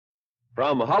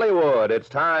From Hollywood, it's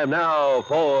time now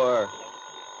for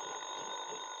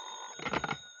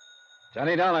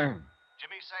Johnny Dollar.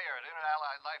 Jimmy Sayer at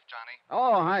Inter-Allied Life, Johnny.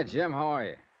 Oh, hi, Jim. How are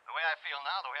you? The way I feel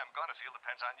now, the way I'm going to feel,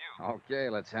 depends on you. Okay,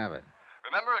 let's have it.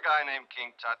 Remember a guy named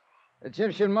King Tut?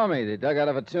 Egyptian mummy they dug out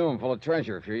of a tomb full of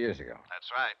treasure a few years ago.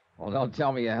 That's right. Well, don't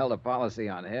tell me you held a policy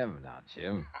on him now,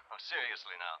 Jim.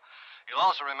 Seriously now. You'll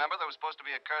also remember there was supposed to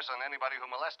be a curse on anybody who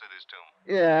molested his tomb.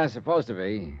 Yeah, supposed to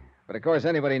be. But of course,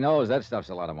 anybody knows that stuff's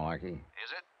a lot of malarkey.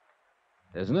 Is it?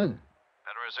 Isn't it?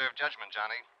 Better reserve judgment,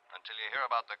 Johnny, until you hear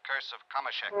about the curse of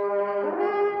Kamashek.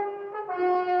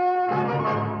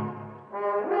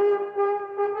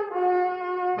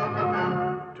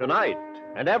 Tonight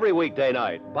and every weekday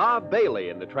night, Bob Bailey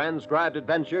in the transcribed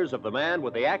adventures of the man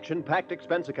with the action-packed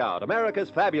expense account, America's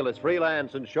fabulous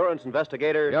freelance insurance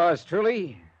investigator. Yours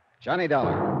truly, Johnny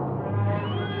Dollar.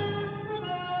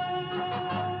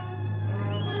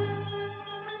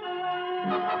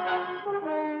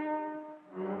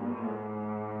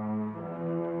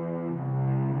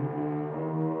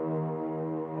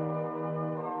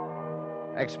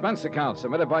 Expense account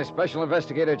submitted by Special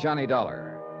Investigator Johnny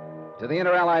Dollar to the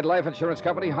Inter-Allied Life Insurance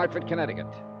Company, Hartford, Connecticut.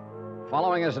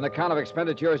 Following is an account of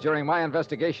expenditures during my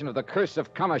investigation of the curse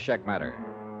of Kamashek matter.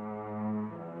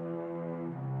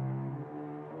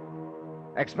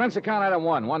 Expense account item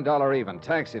one, $1 even.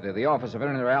 Taxi to the office of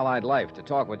Inter-Allied Life to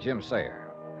talk with Jim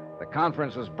Sayer. The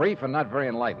conference was brief and not very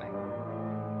enlightening.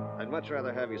 I'd much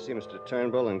rather have you see Mr.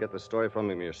 Turnbull and get the story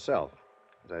from him yourself.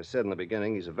 As I said in the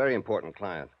beginning, he's a very important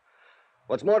client.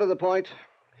 What's more to the point,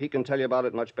 he can tell you about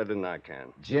it much better than I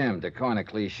can. Jim, to coin a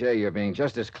cliche, you're being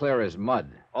just as clear as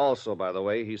mud. Also, by the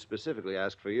way, he specifically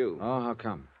asked for you. Oh, how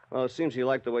come? Well, it seems he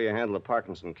liked the way you handled the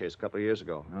Parkinson case a couple of years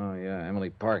ago. Oh, yeah, Emily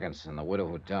Parkinson, the widow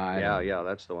who died. Yeah,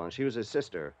 that's the one. She was his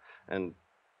sister. And,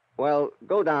 well,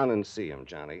 go down and see him,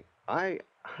 Johnny. I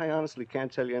honestly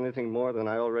can't tell you anything more than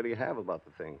I already have about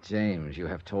the thing. James, you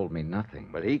have told me nothing.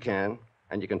 But he can,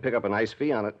 and you can pick up a nice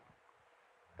fee on it.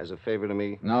 As a favor to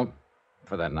me. No,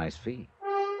 for that nice fee.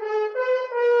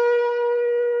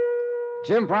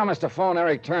 Jim promised to phone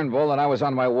Eric Turnbull that I was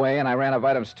on my way, and I ran up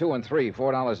items 2 and 3,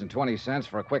 $4.20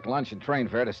 for a quick lunch and train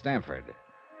fare to Stamford.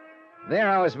 There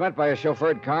I was met by a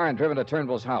chauffeured car and driven to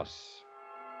Turnbull's house.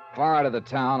 Far out of the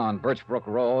town on Birchbrook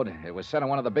Road, it was set on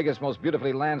one of the biggest, most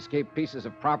beautifully landscaped pieces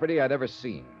of property I'd ever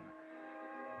seen.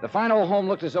 The fine old home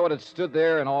looked as though it had stood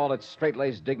there in all its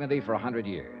straight-laced dignity for 100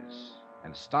 years,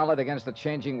 and stolid against the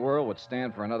changing world would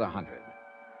stand for another 100.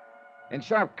 In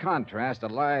sharp contrast, a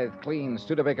lithe, clean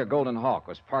Studebaker Golden Hawk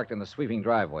was parked in the sweeping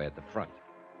driveway at the front.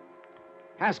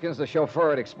 Haskins, the chauffeur,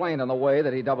 had explained on the way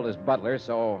that he doubled as butler,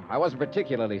 so I wasn't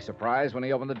particularly surprised when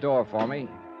he opened the door for me.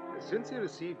 Since you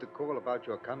received a call about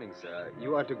your coming, sir,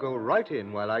 you are to go right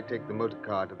in while I take the motor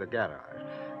car to the garage.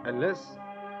 Unless...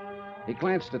 He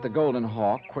glanced at the Golden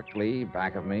Hawk quickly,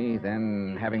 back of me,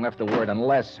 then, having left the word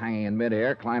unless hanging in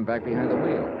midair, climbed back behind the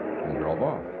wheel and drove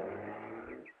off.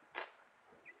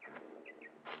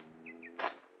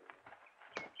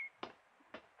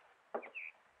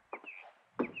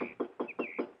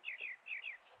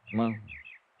 Well,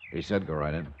 he said go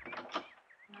right in.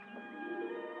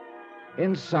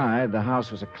 Inside, the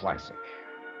house was a classic.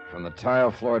 From the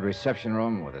tile-floored reception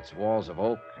room with its walls of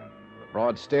oak and the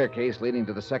broad staircase leading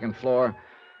to the second floor,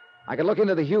 I could look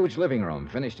into the huge living room,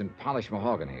 finished in polished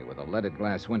mahogany with a leaded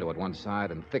glass window at one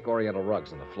side and thick oriental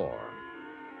rugs on the floor.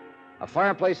 A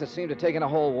fireplace that seemed to take in a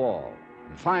whole wall,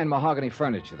 and fine mahogany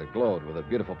furniture that glowed with a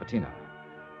beautiful patina.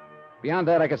 Beyond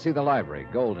that, I could see the library,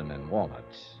 golden and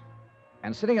walnut.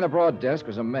 And sitting at a broad desk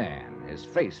was a man, his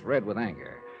face red with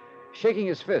anger, shaking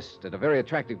his fist at a very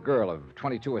attractive girl of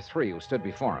 22 or 3 who stood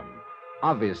before him,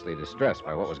 obviously distressed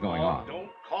by what was going on. Don't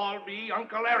call me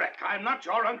Uncle Eric. I'm not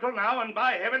your uncle now, and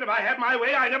by heaven, if I have my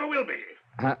way, I never will be.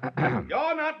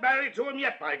 You're not married to him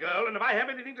yet, my girl, and if I have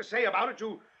anything to say about it,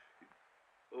 you...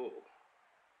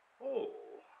 Oh,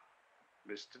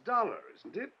 Mr. Dollar,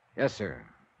 isn't it? Yes, sir.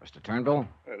 Mr. Turnbull?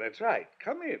 That's right.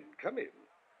 Come in.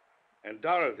 And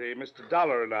Dorothy, Mr.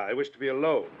 Dollar and I wish to be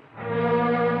alone.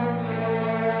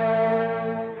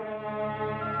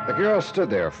 The girl stood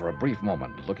there for a brief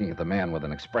moment, looking at the man with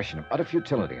an expression of utter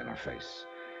futility in her face.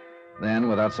 Then,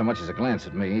 without so much as a glance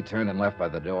at me, turned and left by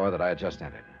the door that I had just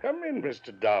entered. Come in,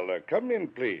 Mr. Dollar. Come in,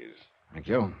 please. Thank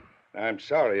you. I'm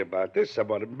sorry about this.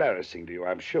 Somewhat embarrassing to you,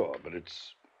 I'm sure, but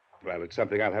it's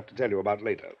something I'll have to tell you about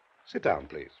later. Sit down,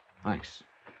 please. Thanks.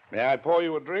 May I pour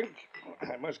you a drink?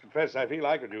 I must confess I feel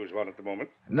I could use one at the moment.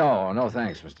 No,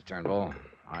 thanks, Mr. Turnbull.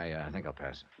 I think I'll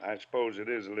pass. I suppose it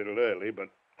is a little early, but,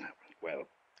 well,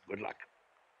 good luck.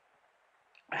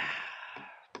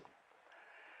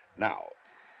 Now,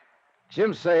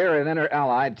 Jim Sayer, an inner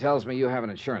allied, tells me you have an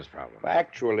insurance problem.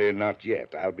 Actually, not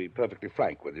yet. I'll be perfectly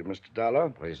frank with you, Mr. Dollar.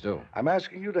 Please do. I'm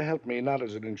asking you to help me not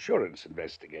as an insurance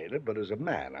investigator, but as a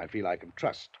man I feel I can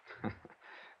trust.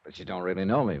 But you don't really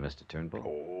know me, Mr. Turnbull.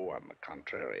 Oh, on the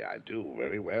contrary, I do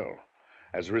very well.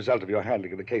 As a result of your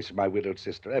handling of the case of my widowed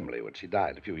sister, Emily, when she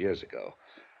died a few years ago.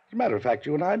 As a matter of fact,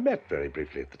 you and I met very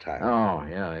briefly at the time. Oh,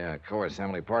 yeah, of course,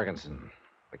 Emily Parkinson.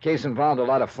 The case involved a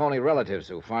lot of phony relatives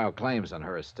who filed claims on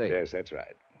her estate. Yes, that's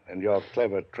right. And your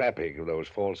clever trapping of those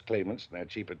false claimants and their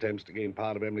cheap attempts to gain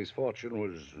part of Emily's fortune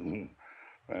was...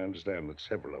 I understand that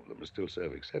several of them are still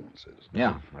serving sentences.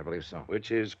 Yeah, I believe so.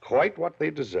 Which is quite what they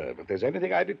deserve. If there's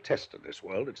anything I detest in this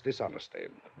world, it's dishonesty.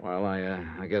 Well,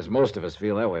 I guess most of us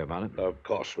feel that way about it. Of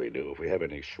course we do, if we have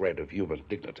any shred of human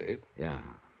dignity. Yeah.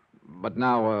 But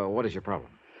now, what is your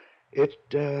problem? It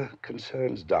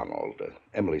concerns Donald,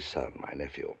 Emily's son, my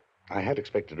nephew. I had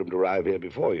expected him to arrive here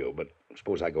before you, but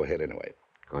suppose I go ahead anyway.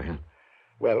 Go ahead.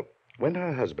 Well, when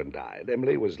her husband died,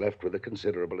 Emily was left with a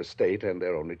considerable estate and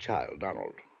their only child,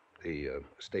 Donald. The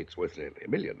estate's worth nearly $1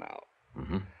 million now.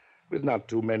 Mm-hmm. With not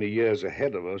too many years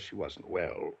ahead of her, she wasn't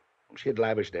well. She had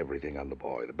lavished everything on the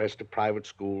boy, the best of private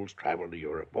schools, travel to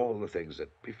Europe, all the things that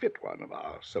befit one of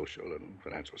our social and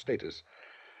financial status.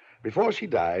 Before she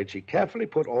died, she carefully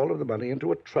put all of the money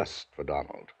into a trust for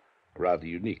Donald, a rather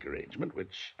unique arrangement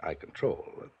which I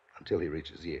control until he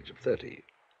reaches the age of 30.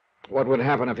 What would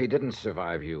happen if he didn't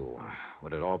survive you?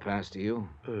 Would it all pass to you?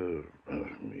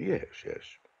 Yes.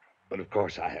 But of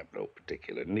course I have no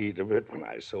particular need of it. When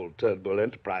I sold Turnbull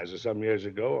Enterprises some years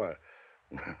ago,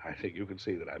 I think you can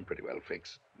see that I'm pretty well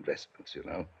fixed. Investments, you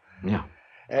know. Yeah.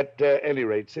 At any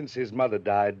rate, since his mother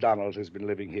died, Donald has been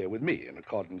living here with me in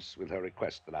accordance with her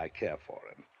request that I care for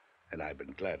him. And I've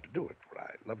been glad to do it, for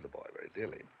I love the boy very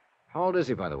dearly. How old is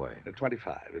he, by the way?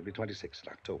 25. He'll be 26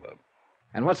 in October.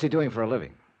 And what's he doing for a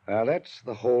living? That's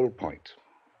the whole point.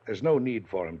 There's no need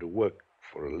for him to work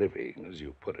for a living, as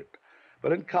you put it.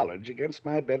 But in college, against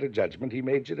my better judgment, he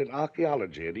majored in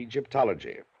archaeology and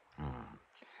Egyptology.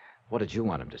 What did you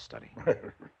want him to study?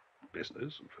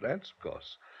 Business and finance, of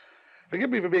course. Forgive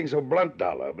me for being so blunt,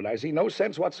 Dollar, but I see no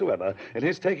sense whatsoever in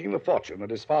his taking the fortune that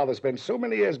his father spent so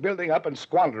many years building up and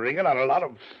squandering it on a lot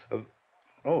of...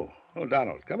 Oh,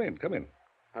 Donald, come in.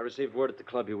 I received word at the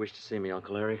club you wished to see me,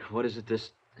 Uncle Eric. What is it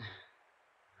this...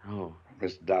 Oh.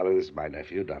 Mr. Dollar, this is my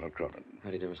nephew, Donald Cronin.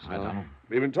 How do you do, Mr. I Dollar? don't.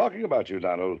 We've been talking about you,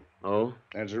 Donald. Oh?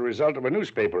 As a result of a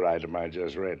newspaper item I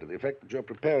just read to the effect that you're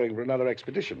preparing for another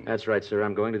expedition. That's right, sir.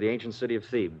 I'm going to the ancient city of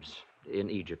Thebes in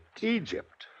Egypt.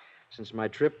 Egypt? Since my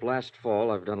trip last fall,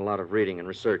 I've done a lot of reading and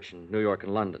research in New York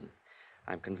and London.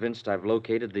 I'm convinced I've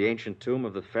located the ancient tomb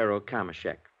of the pharaoh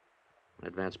Kamashek. An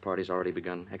advance party's already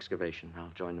begun excavation.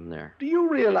 I'll join them there. Do you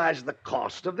realize the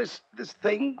cost of this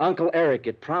thing? Uncle Eric,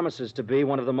 it promises to be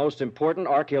one of the most important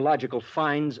archaeological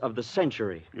finds of the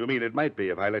century. You mean it might be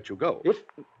if I let you go? If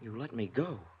you let me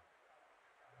go.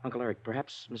 Uncle Eric,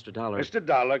 perhaps Mr. Dollar... Mr.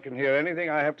 Dollar can hear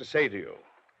anything I have to say to you.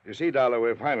 You see, Dollar,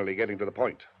 we're finally getting to the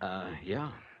point.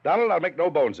 Yeah. Donald, I'll make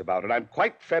no bones about it. I'm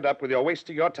quite fed up with your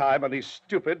wasting your time on these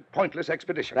stupid, pointless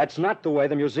expeditions. That's not the way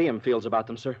the museum feels about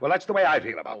them, sir. Well, that's the way I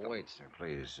feel about them. Wait, sir,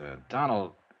 please.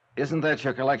 Donald, isn't that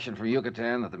your collection from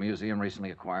Yucatan that the museum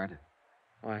recently acquired?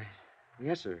 Why,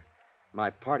 yes, sir. My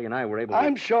party and I were able to...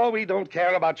 I'm sure we don't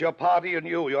care about your party and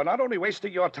you. You're not only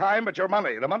wasting your time, but your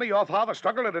money. The money your father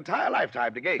struggled an entire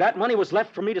lifetime to gain. That money was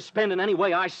left for me to spend in any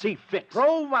way I see fit.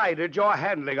 Provided your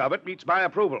handling of it meets my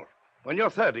approval. When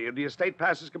you're 30 and the estate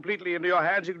passes completely into your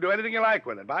hands, you can do anything you like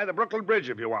with it. Buy the Brooklyn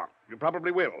Bridge if you want. You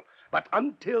probably will. But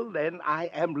until then, I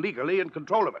am legally in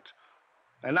control of it.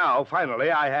 And now,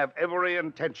 finally, I have every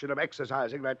intention of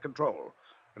exercising that control.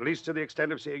 At least to the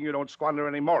extent of seeing you don't squander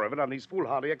any more of it on these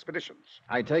foolhardy expeditions.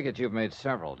 I take it you've made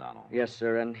several, Donald. Yes,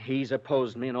 sir, and he's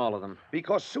opposed me in all of them.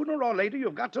 Because sooner or later,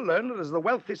 you've got to learn that as the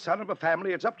wealthy son of a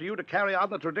family, it's up to you to carry on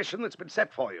the tradition that's been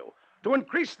set for you. To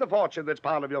increase the fortune that's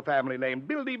part of your family name,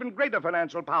 build even greater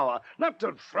financial power, not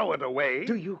to throw it away.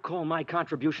 Do you call my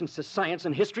contributions to science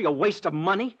and history a waste of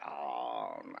money?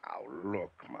 Oh, now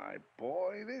look, my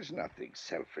boy, there's nothing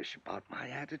selfish about my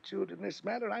attitude in this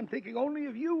matter. I'm thinking only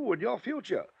of you and your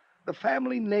future. The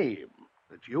family name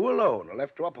that you alone are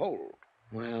left to uphold.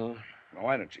 Well... Now,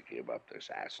 why don't you give up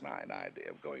this asinine idea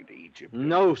of going to Egypt?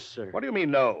 No, sir. What do you mean,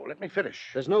 no? Let me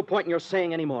finish. There's no point in your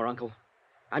saying any more, Uncle.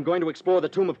 I'm going to explore the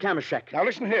tomb of Kamashek. Now,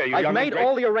 listen here, you I've young made great...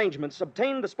 all the arrangements,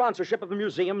 obtained the sponsorship of the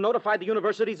museum, notified the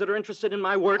universities that are interested in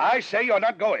my work. I say you're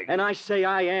not going. And I say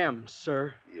I am,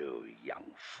 sir. You young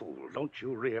fool. Don't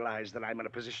you realize that I'm in a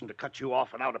position to cut you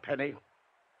off without a penny?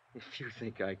 If you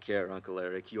think I care, Uncle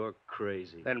Eric, you're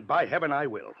crazy. Then by heaven I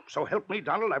will. So help me,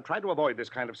 Donald, I've tried to avoid this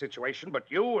kind of situation, but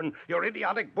you and your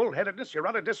idiotic bullheadedness, your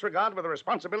utter disregard for the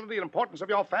responsibility and importance of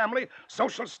your family,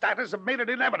 social status have made it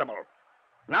inevitable.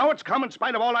 Now it's come in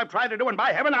spite of all I've tried to do, and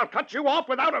by heaven I'll cut you off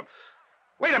without a...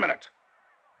 Wait a minute.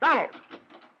 Donald,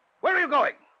 where are you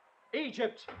going?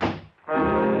 Egypt.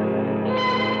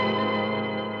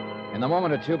 In the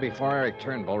moment or two before Eric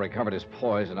Turnbull recovered his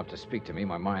poise enough to speak to me,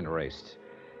 my mind raced.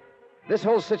 This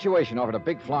whole situation offered a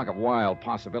big flock of wild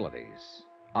possibilities.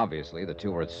 Obviously, the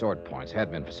two were at sword points,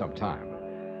 had been for some time.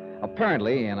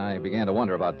 Apparently, and I began to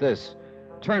wonder about this,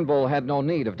 Turnbull had no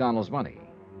need of Donald's money.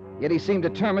 Yet he seemed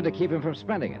determined to keep him from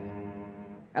spending it.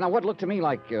 And on what looked to me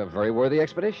like a very worthy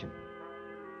expedition.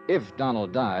 If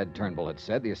Donald died, Turnbull had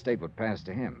said, the estate would pass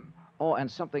to him. Oh, and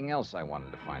something else I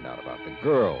wanted to find out about. The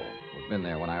girl who'd been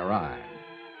there when I arrived.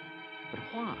 But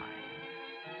why?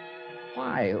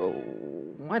 Why?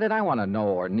 Why did I want to know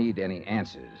or need any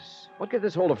answers? What could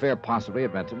this whole affair possibly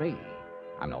have meant to me?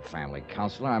 I'm no family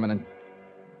counselor.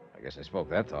 I guess I spoke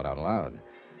that thought out loud.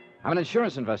 I'm an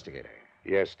insurance investigator.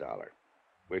 Yes, Dollar.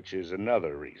 Which is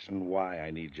another reason why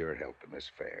I need your help in this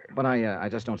affair. But I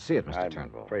just don't see it, Mr.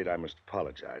 Turnbull. I'm afraid I must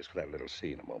apologize for that little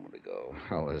scene a moment ago.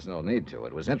 Well, there's no need to.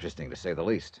 It was interesting, to say the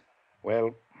least.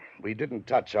 Well, we didn't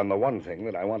touch on the one thing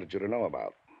that I wanted you to know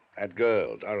about. That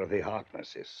girl, Dorothy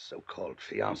Harkness, his so-called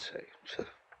fiancée.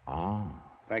 Oh.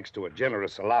 Thanks to a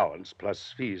generous allowance,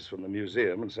 plus fees from the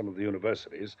museum and some of the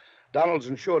universities, Donald's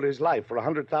insured his life for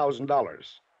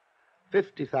 $100,000.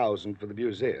 $50,000 for the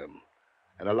museum,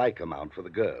 and a like amount for the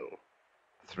girl.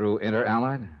 Through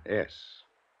Inter-Allied? Yes.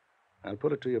 I'll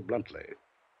put it to you bluntly.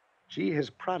 She has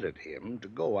prodded him to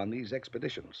go on these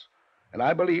expeditions. And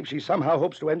I believe she somehow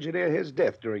hopes to engineer his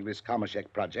death during this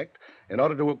Kamashek project in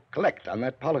order to collect on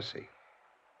that policy.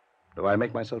 Do I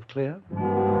make myself clear?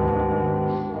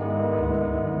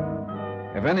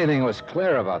 If anything was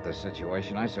clear about this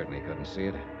situation, I certainly couldn't see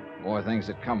it. More things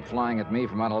had come flying at me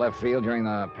from out of left field during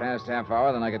the past half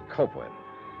hour than I could cope with.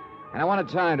 And I wanted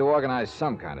time to organize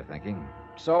some kind of thinking.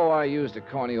 So I used a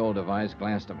corny old device,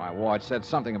 glanced at my watch, said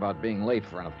something about being late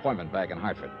for an appointment back in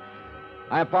Hartford.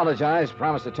 I apologized,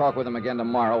 promised to talk with him again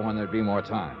tomorrow when there'd be more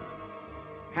time.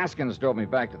 Haskins drove me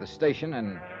back to the station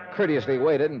and courteously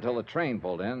waited until the train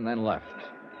pulled in and then left.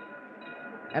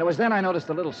 And it was then I noticed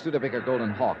the little Studebaker Golden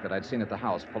Hawk that I'd seen at the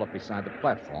house pull up beside the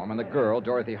platform, and the girl,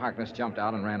 Dorothy Harkness, jumped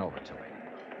out and ran over to me.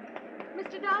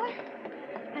 Mr. Dollar,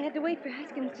 I had to wait for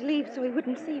Haskins to leave so he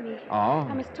wouldn't see me. Oh?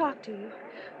 I must talk to you.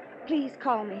 Please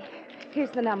call me.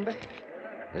 Here's the number.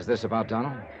 Is this about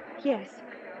Donald? Yes,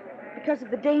 because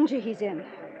of the danger he's in.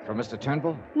 From Mr.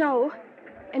 Turnbull? No,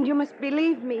 and you must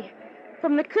believe me.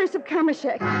 From the curse of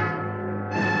Kamashek.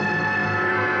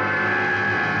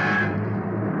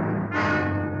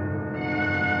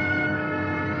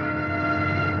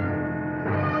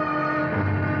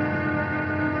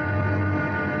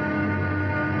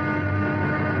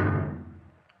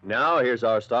 Now, here's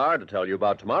our star to tell you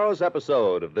about tomorrow's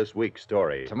episode of this week's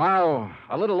story. Tomorrow,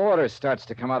 a little order starts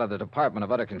to come out of the Department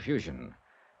of Utter Confusion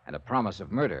and a promise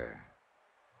of murder.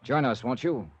 Join us, won't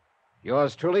you?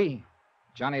 Yours truly,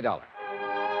 Johnny Dollar.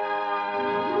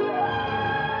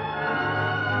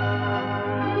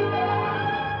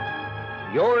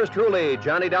 Yours truly,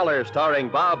 Johnny Dollar, starring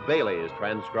Bob Bailey, is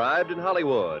transcribed in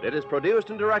Hollywood. It is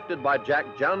produced and directed by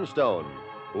Jack Johnstone,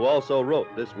 who also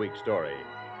wrote this week's story.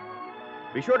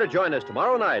 Be sure to join us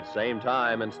tomorrow night, same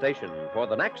time and station, for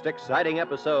the next exciting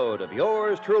episode of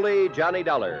Yours truly, Johnny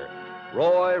Dollar.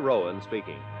 Roy Rowan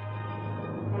speaking.